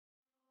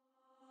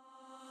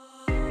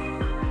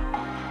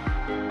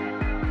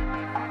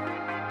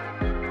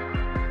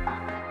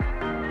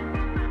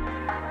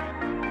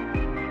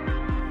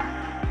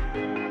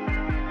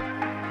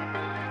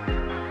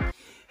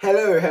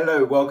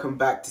Hello, welcome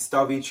back to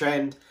Starvey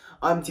Trend.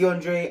 I'm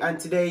DeAndre, and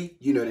today,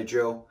 you know the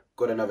drill,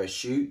 got another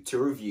shoe to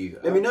review.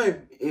 Let me know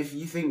if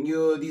you think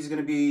these are going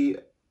to be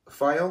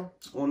fire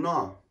or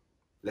nah.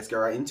 Let's get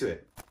right into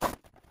it.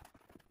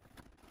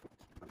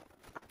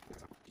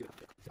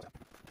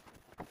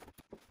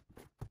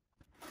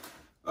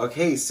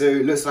 Okay, so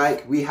it looks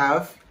like we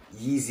have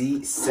Yeezy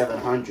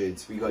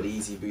 700s. We got the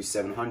Yeezy Boost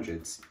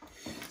 700s.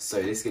 So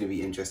this is going to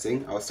be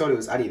interesting. I was told it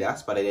was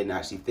Adidas, but I didn't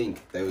actually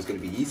think there was going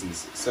to be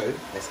Yeezys. So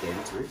let's get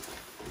into it.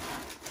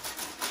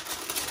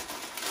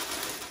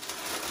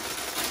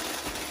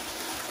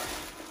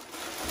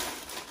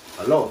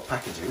 A lot of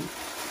packaging.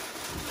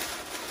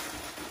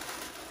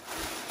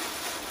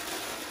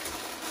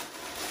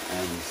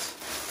 And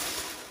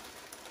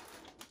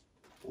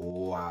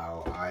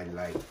wow, I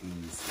like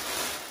these.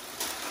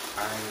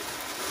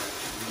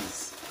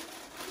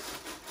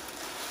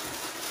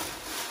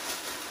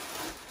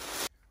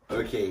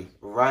 Okay,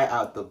 right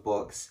out the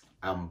box,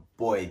 and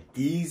boy,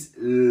 these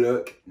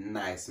look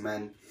nice,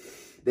 man.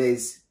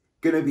 There's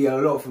gonna be a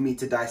lot for me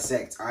to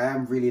dissect. I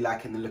am really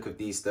liking the look of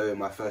these though.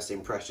 My first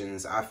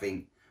impressions, I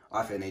think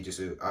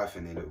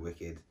they look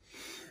wicked.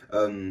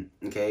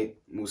 Okay,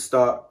 we'll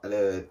start at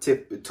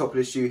the top of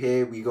the shoe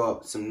here. We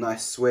got some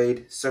nice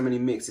suede, so many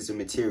mixes of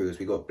materials.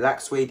 We got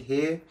black suede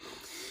here.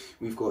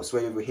 We've got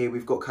suede over here.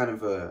 We've got kind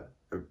of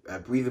a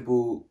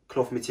breathable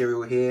cloth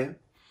material here.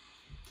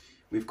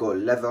 We've got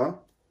leather.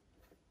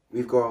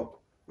 We've got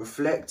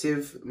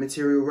reflective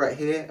material right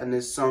here, and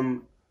there's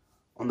some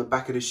on the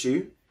back of the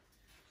shoe.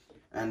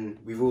 And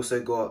we've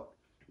also got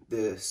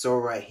the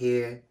sole right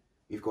here.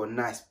 We've got a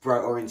nice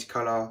bright orange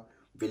color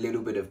with a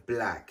little bit of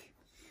black.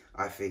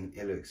 I think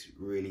it looks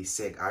really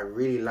sick. I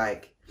really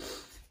like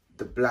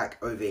the black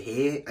over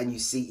here, and you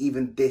see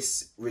even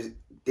this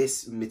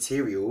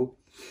material,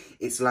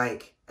 it's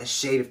like a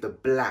shade of the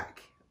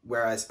black,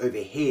 whereas over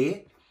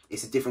here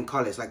it's a different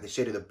color. It's like the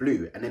shade of the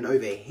blue, and then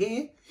over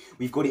here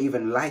we've got it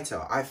even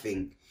lighter. I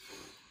think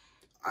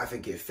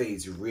it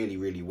fades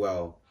really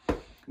well.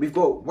 We've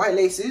got white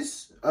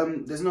laces.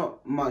 There's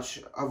not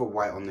much other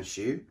white on the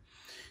shoe,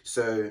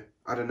 so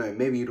I don't know,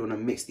 maybe you'd want to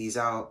mix these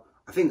out.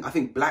 I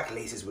think black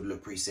laces would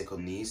look pretty sick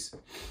on these.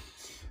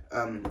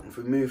 If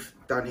we move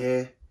down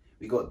here,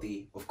 we got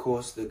of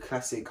course the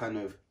classic kind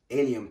of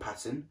alien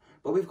pattern,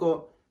 but we've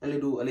got a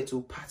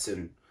little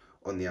pattern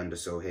on the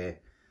undersole here.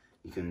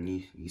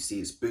 You see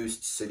it's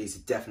boosts, so these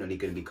are definitely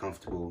going to be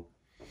comfortable.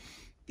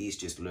 These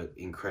just look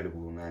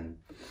incredible, man.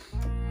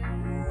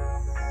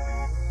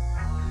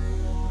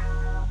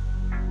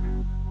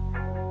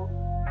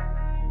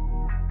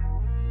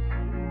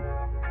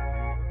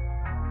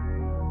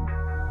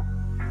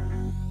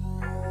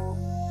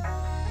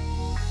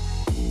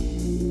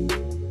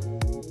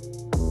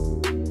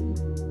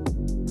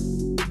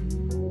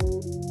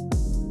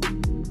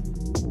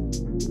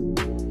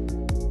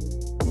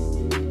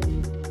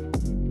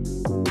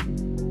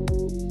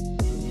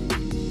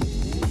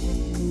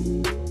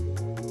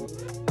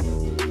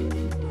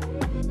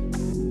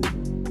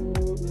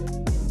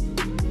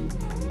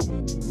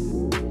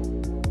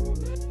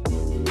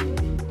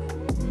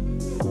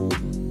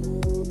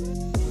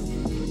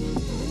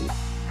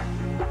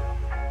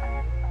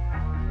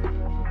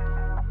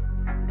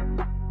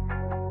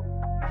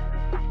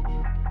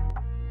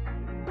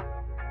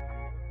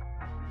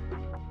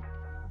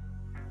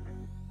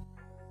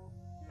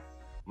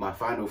 My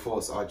final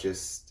thoughts are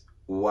just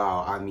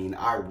wow. I mean,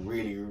 I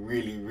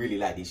really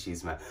like these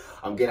shoes, man.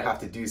 I'm gonna have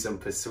to do some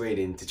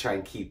persuading to try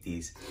and keep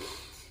these.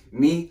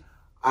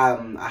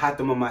 I had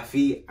them on my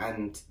feet,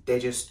 and they're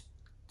just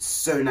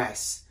so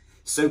nice,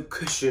 so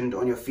cushioned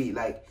on your feet.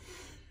 Like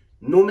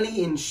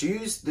normally in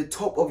shoes, the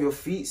top of your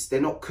feet,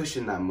 they're not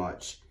cushioned that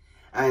much.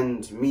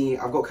 And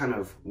I've got kind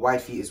of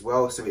wide feet as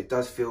well, so it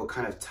does feel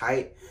kind of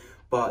tight.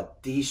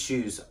 But these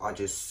shoes are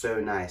just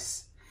so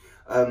nice.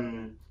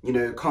 You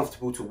know,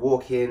 comfortable to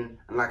walk in,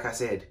 and like I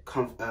said,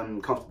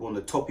 comfortable on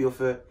the top of your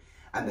foot,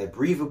 and they're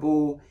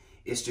breathable.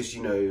 It's just,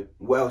 you know,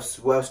 what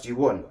else do you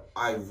want?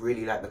 I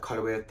really like the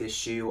colorway of this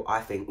shoe.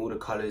 I think all the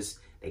colors,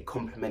 they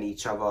complement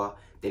each other.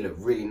 They look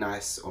really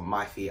nice on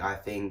my feet, I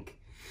think.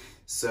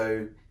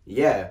 So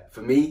yeah,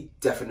 for me,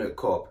 definite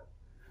cop.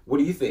 What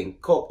do you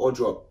think? Cop or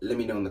drop? Let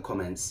me know in the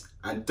comments,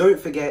 and don't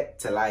forget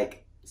to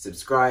like,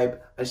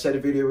 subscribe, and share the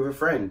video with a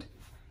friend.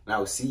 And I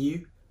will see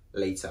you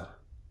later.